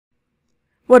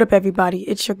What up, everybody?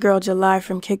 It's your girl July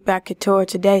from Kickback Couture.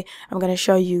 Today I'm going to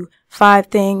show you 5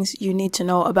 things you need to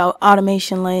know about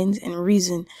automation lanes and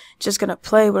reason. Just going to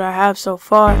play what I have so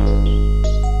far.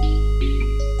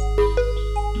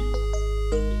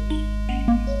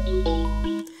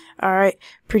 Alright,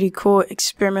 pretty cool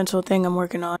experimental thing I'm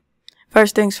working on.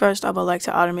 First things first, I would like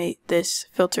to automate this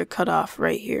filter cutoff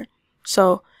right here.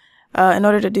 So in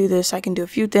order to do this, I can do a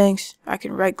few things. I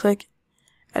can right click,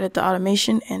 edit the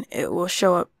automation, and it will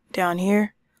show up down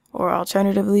here. Or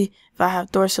alternatively, if I have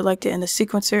Thor selected in the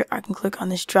sequencer, I can click on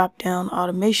this drop down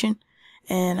automation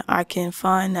and I can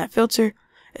find that filter.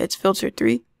 It's filter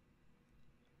 3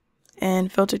 and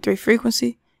filter 3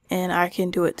 frequency, and I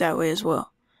can do it that way as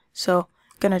well. So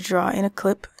I'm gonna draw in a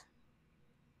clip.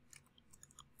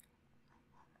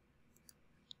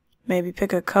 Maybe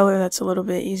pick a color that's a little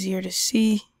bit easier to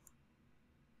see.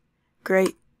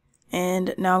 Great.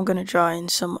 And now I'm going to draw in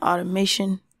some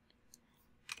automation.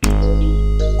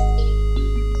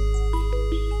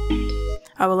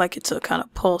 I would like it to kind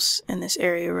of pulse in this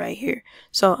area right here.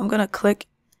 So I'm going to click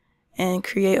and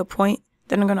create a point.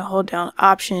 Then I'm going to hold down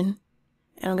Option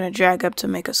and I'm going to drag up to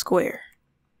make a square.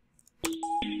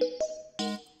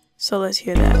 So let's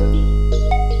hear that.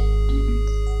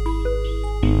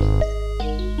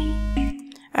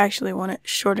 I actually want it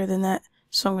shorter than that.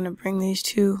 So I'm going to bring these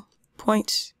 2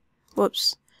 points.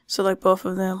 Whoops, select both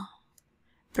of them,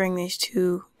 bring these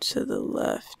 2 to the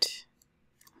left.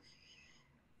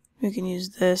 We can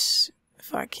use this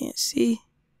if I can't see.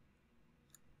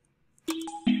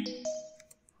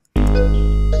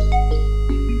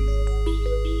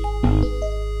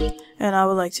 And I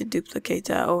would like to duplicate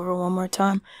that over one more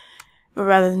time, but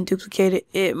rather than duplicate it,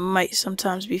 it might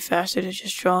sometimes be faster to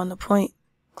just draw on the point.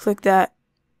 Click that,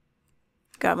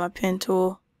 got my pen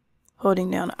tool,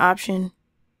 holding down Option,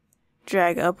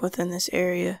 drag up within this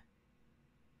area.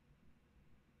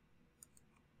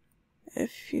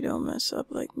 If you don't mess up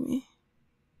like me.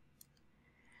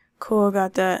 Cool,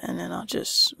 got that, and then I'll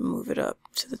just move it up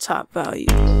to the top value.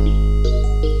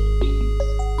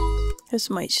 This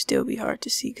might still be hard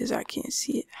to see because I can't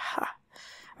see it. Ha!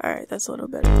 Alright, that's a little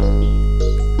better.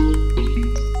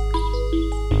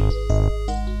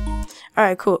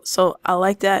 Alright, cool. So I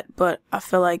like that, but I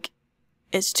feel like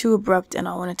it's too abrupt and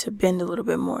I want it to bend a little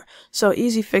bit more. So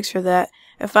easy fix for that.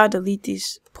 If I delete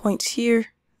these points here,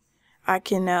 I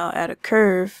can now add a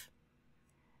curve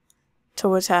to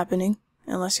what's happening.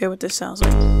 And let's hear what this sounds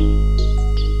like.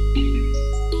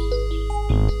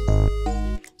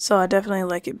 So I definitely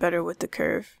like it better with the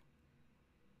curve.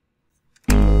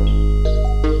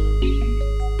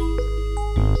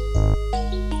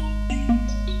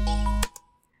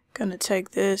 Gonna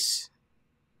take this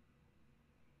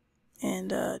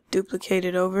and duplicate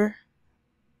it over.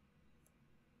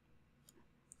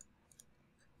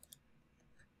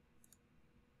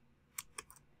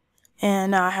 And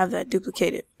now I have that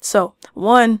duplicated. So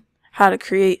 1, how to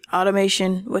create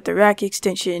automation with the rack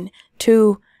extension.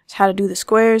 2, how to do the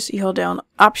squares. You hold down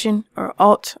Option or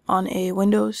Alt on a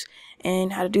Windows,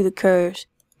 and how to do the curves.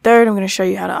 3rd, I'm going to show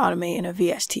you how to automate in a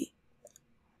VST.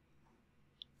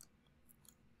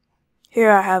 Here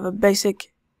I have a basic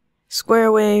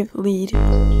square wave lead.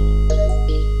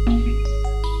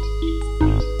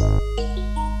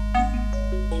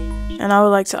 And I would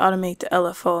like to automate the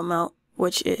LFO amount,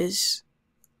 which is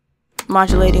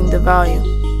modulating the volume.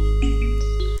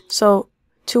 So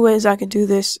 2 ways I can do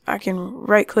this. I can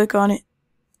right click on it.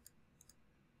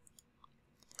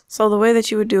 So the way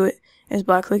that you would do it is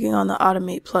by clicking on the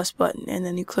Automate Plus button, and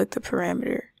then you click the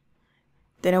parameter.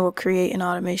 Then it will create an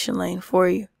automation lane for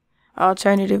you.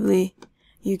 Alternatively,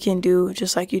 you can do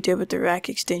just like you did with the rack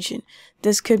extension.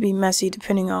 This could be messy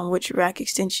depending on which rack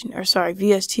extension, or sorry,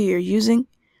 VST you're using.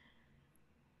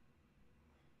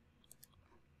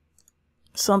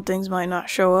 Some things might not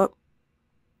show up.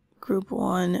 Group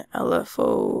 1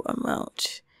 LFO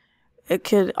amount. It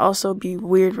could also be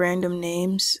weird random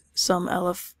names. Some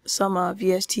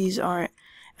VSTs aren't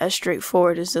as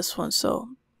straightforward as this one, so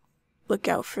look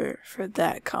out for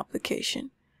that complication.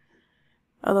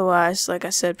 Otherwise, like I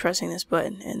said, pressing this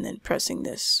button and then pressing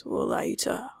this will allow you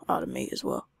to automate as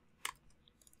well.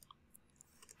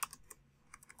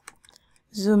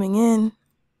 Zooming in.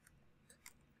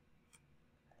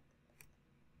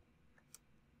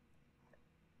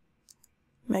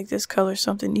 Make this color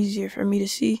something easier for me to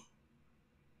see.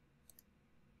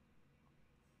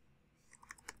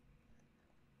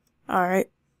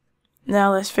 Alright,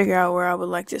 now let's figure out where I would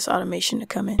like this automation to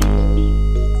come in.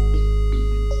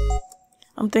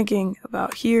 I'm thinking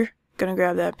about here. Gonna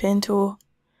grab that pen tool.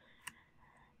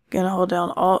 Gonna hold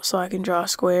down Alt so I can draw a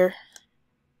square.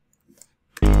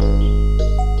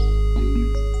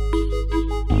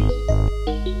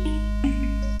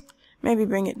 maybe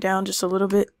bring it down just a little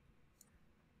bit.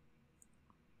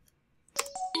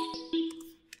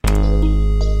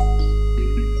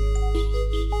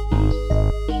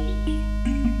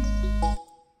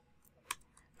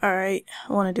 Alright,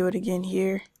 I want to do it again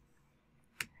here.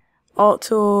 Alt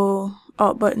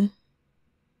button.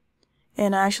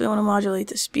 And I actually want to modulate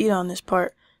the speed on this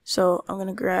part. So I'm going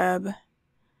to grab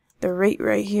the rate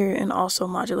right here and also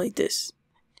modulate this.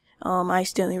 I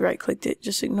accidentally right clicked it,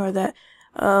 just ignore that.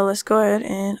 Let's go ahead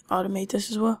and automate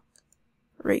this as well.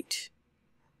 Rate.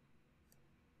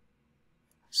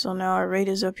 So now our rate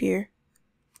is up here.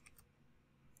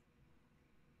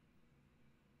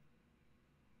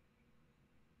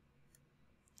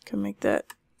 Can make that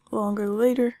longer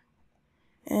later.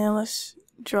 And let's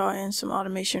draw in some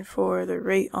automation for the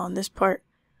rate on this part.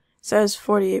 It says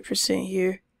 48%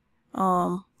 here.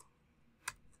 I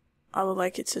would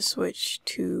like it to switch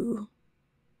to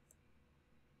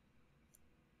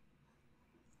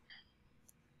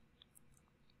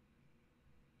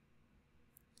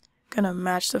gonna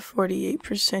match the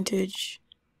 48%.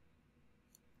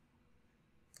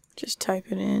 Just type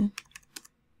it in.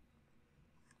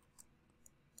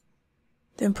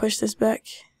 Then push this back.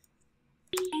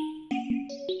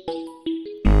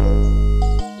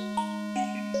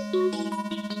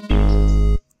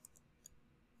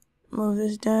 Move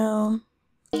this down.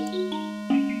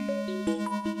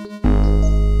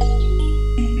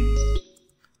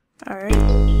 Alright.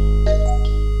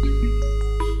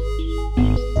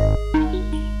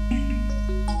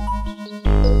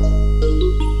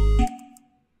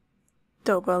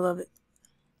 Dope, I love it.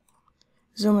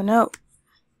 Zooming out.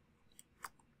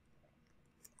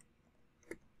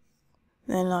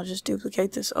 Then I'll just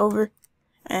duplicate this over.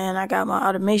 And I got my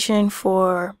automation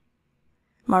for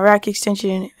my rack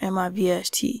extension and my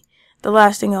VST. The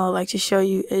last thing I would like to show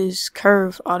you is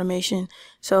curve automation.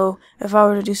 So if I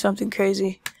were to do something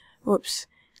crazy,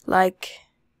 like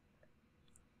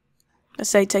let's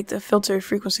say take the filter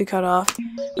frequency cutoff,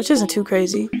 which isn't too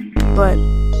crazy, but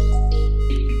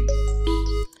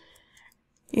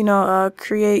you know,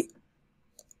 create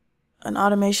an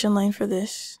automation lane for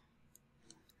this.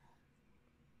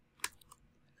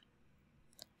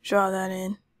 Draw that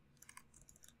in.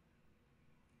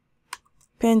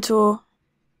 Pen tool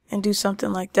and do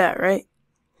something like that, right?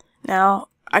 Now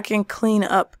I can clean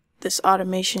up this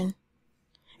automation.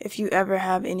 If you ever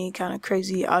have any kind of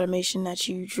crazy automation that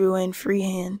you drew in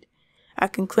freehand, I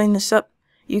can clean this up.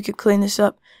 You could clean this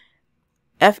up.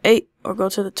 F8 or go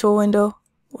to the tool window,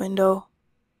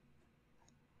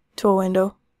 tool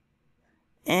window,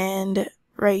 and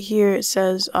right here it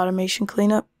says automation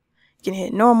cleanup. You can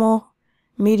hit normal,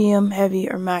 medium, heavy,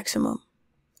 or maximum.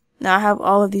 Now I have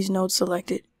all of these nodes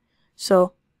selected,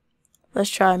 so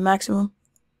let's try maximum,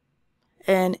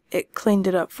 and it cleaned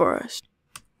it up for us.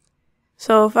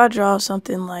 So if I draw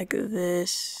something like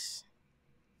this,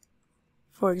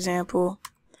 for example,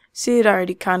 see, it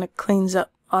already kind of cleans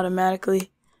up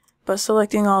automatically, but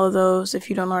selecting all of those, if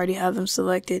you don't already have them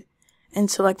selected, and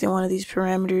selecting one of these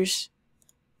parameters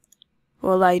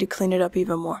will allow you to clean it up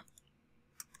even more.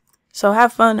 So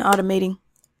have fun automating.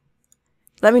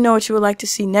 Let me know what you would like to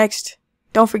see next.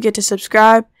 Don't forget to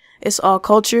subscribe. It's all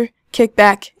culture. Kick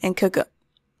back and cook up.